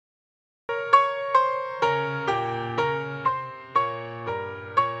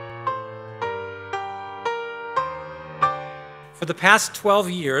For the past 12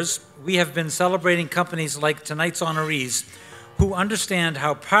 years, we have been celebrating companies like tonight's honorees who understand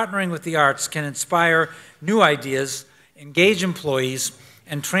how partnering with the arts can inspire new ideas, engage employees,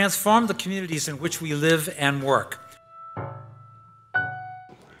 and transform the communities in which we live and work.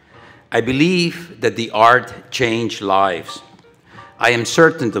 I believe that the art changed lives. I am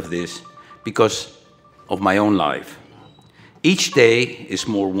certain of this because of my own life. Each day is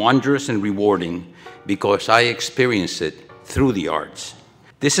more wondrous and rewarding because I experience it through the arts.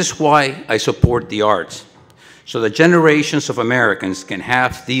 This is why I support the arts, so that generations of Americans can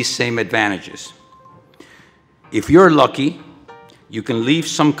have these same advantages. If you're lucky, you can leave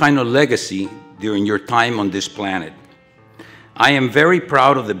some kind of legacy during your time on this planet. I am very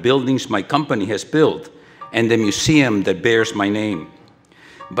proud of the buildings my company has built and the museum that bears my name.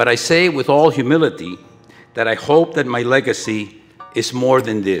 But I say with all humility that I hope that my legacy is more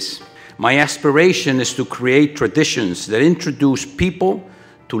than this. My aspiration is to create traditions that introduce people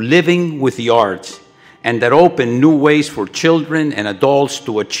to living with the arts and that open new ways for children and adults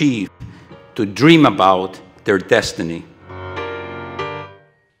to achieve, to dream about their destiny.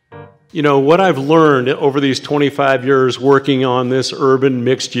 You know, what I've learned over these 25 years working on this urban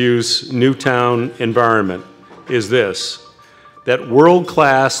mixed-use new town environment is this, that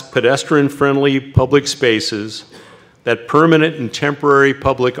world-class pedestrian-friendly public spaces, that permanent and temporary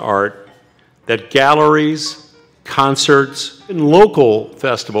public art, that galleries, concerts, and local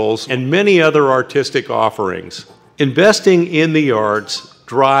festivals, and many other artistic offerings. Investing in the arts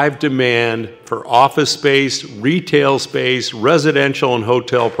drive demand for office space, retail space, residential and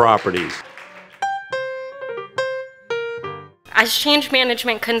hotel properties. As change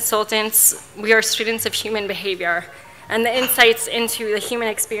management consultants, we are students of human behavior, and the insights into the human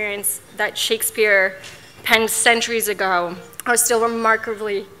experience that Shakespeare penned centuries ago are still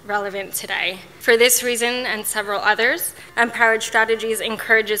remarkably relevant today. For this reason and several others, Empowered Strategies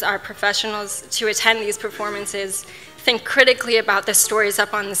encourages our professionals to attend these performances, think critically about the stories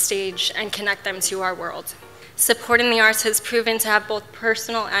up on the stage, and connect them to our world. Supporting the arts has proven to have both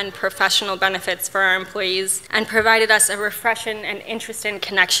personal and professional benefits for our employees and provided us a refreshing and interesting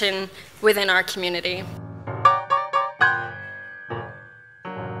connection within our community.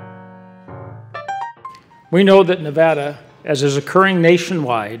 We know that Nevada, as is occurring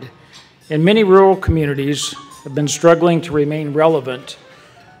nationwide, and many rural communities have been struggling to remain relevant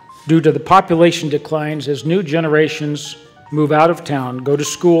due to the population declines as new generations move out of town, go to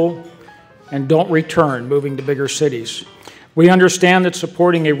school, and don't return, moving to bigger cities. We understand that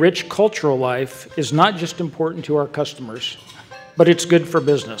supporting a rich cultural life is not just important to our customers, but it's good for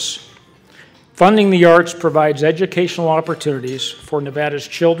business. Funding the arts provides educational opportunities for Nevada's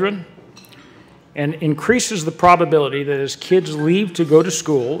children and increases the probability that as kids leave to go to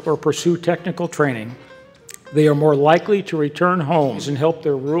school or pursue technical training, they are more likely to return homes and help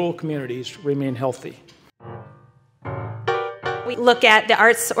their rural communities remain healthy. We look at the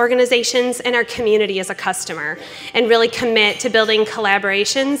arts organizations and our community as a customer and really commit to building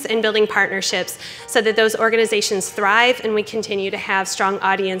collaborations and building partnerships so that those organizations thrive and we continue to have strong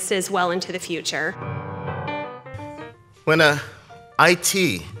audiences well into the future. When a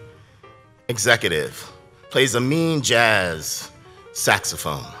IT executive plays a mean jazz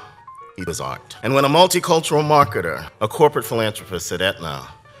saxophone, he was art. And when a multicultural marketer, a corporate philanthropist at Aetna,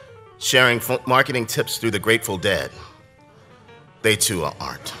 sharing marketing tips through the Grateful Dead, they too are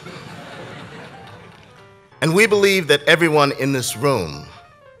art. And we believe that everyone in this room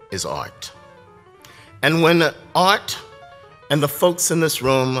is art. And when art and the folks in this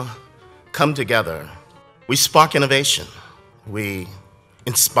room come together, we spark innovation, we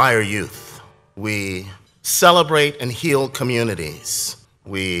inspire youth, we celebrate and heal communities,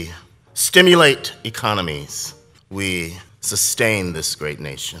 we stimulate economies, we sustain this great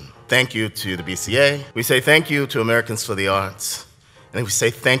nation. Thank you to the BCA. We say thank you to Americans for the Arts. And we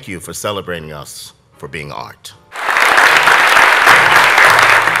say thank you for celebrating us for being art.